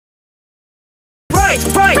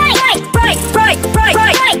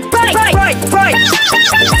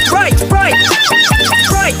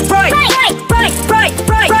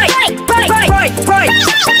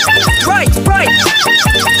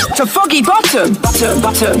To foggy bottom, butter,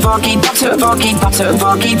 butter, foggy, butter, foggy, butter,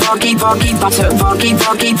 foggy, foggy, foggy, butter, foggy,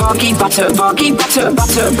 foggy, foggy, butter, foggy, butter,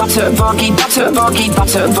 butter, butter, foggy, butter, foggy,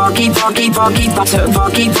 butter, foggy, foggy, foggy, butter,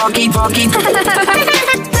 foggy, foggy, foggy.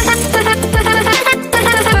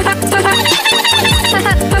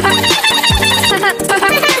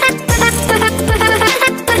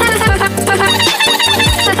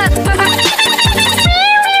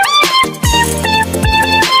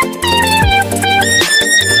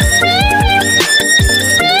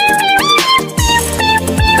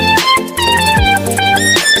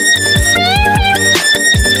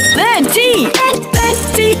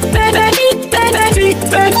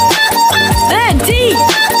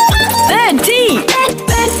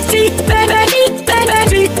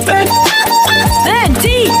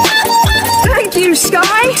 Thank you,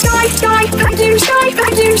 Sky. Sky, Sky. Thank you, Sky.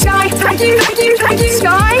 Thank you, Sky. Thank you, thank you, thank you,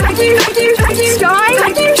 Sky. Thank you, thank you, thank you, Sky.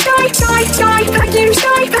 Thank you, Sky, Sky, Sky. Thank you,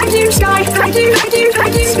 Sky. Thank you, Sky. Thank you, thank you,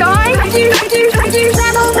 thank you, Sky. Thank you, thank you, thank you.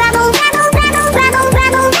 Rebel, rebel, rebel, rebel, rebel,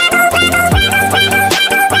 rebel, rebel, rebel,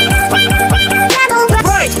 rebel,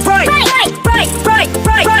 right, right, right, right, right,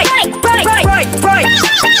 right, right, right, right,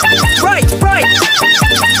 right, right,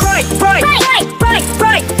 right, right, right,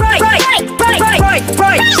 right,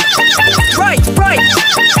 right, right, right.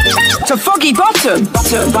 To foggy bottom,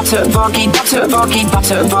 butter, butter, foggy, butter, foggy,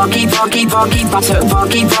 butter, foggy, foggy, foggy, butter,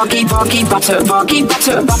 foggy, foggy, foggy, butter, foggy,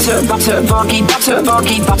 butter, butter, butter, foggy, butter,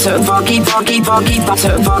 foggy, butter, foggy, foggy, foggy,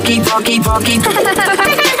 butter, foggy, foggy, foggy.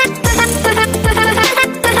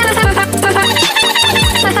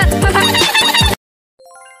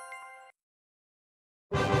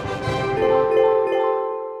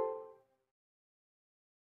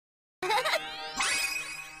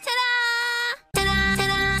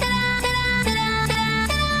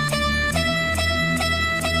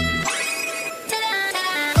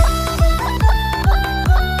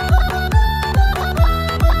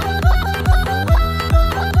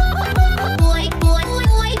 Boy, boy, boy,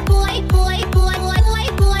 boy.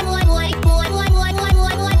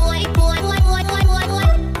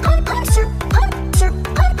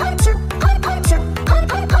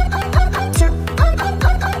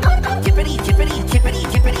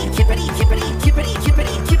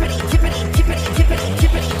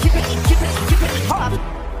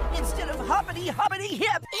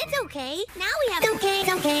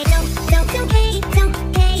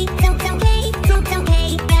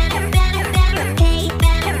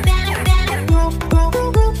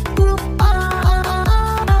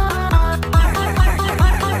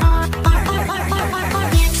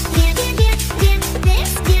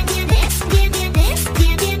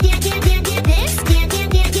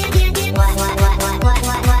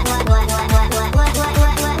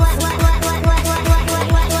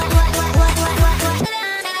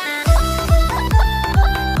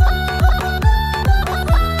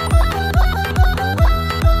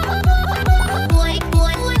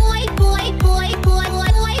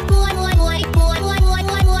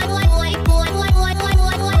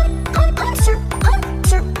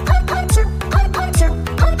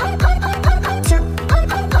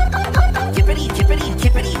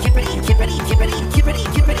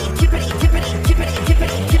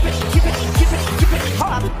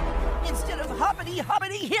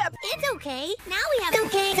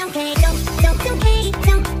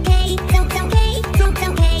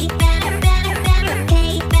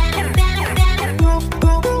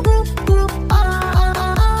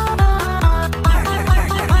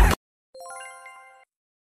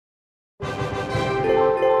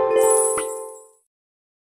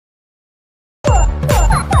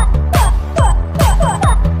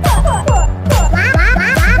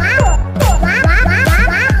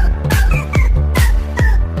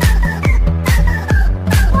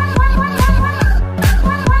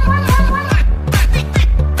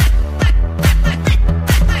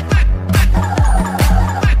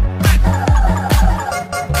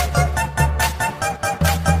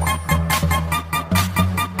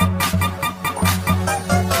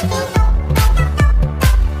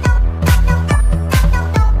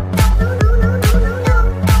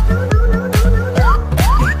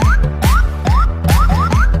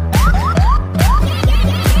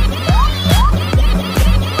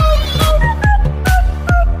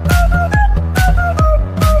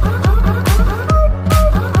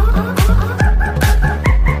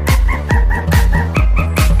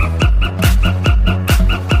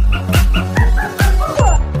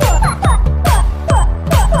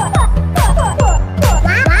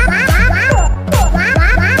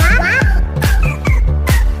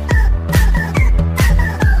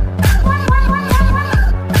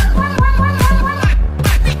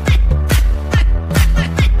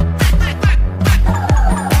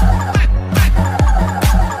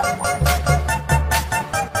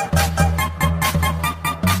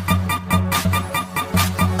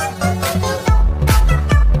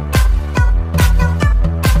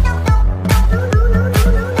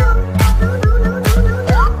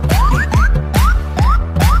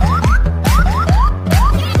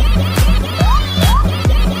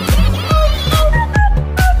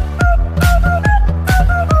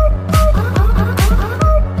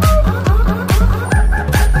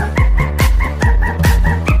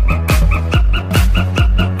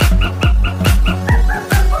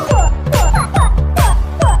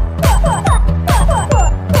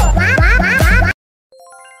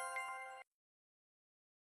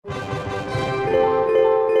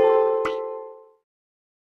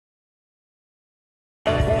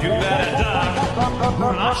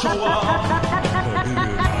 Lascia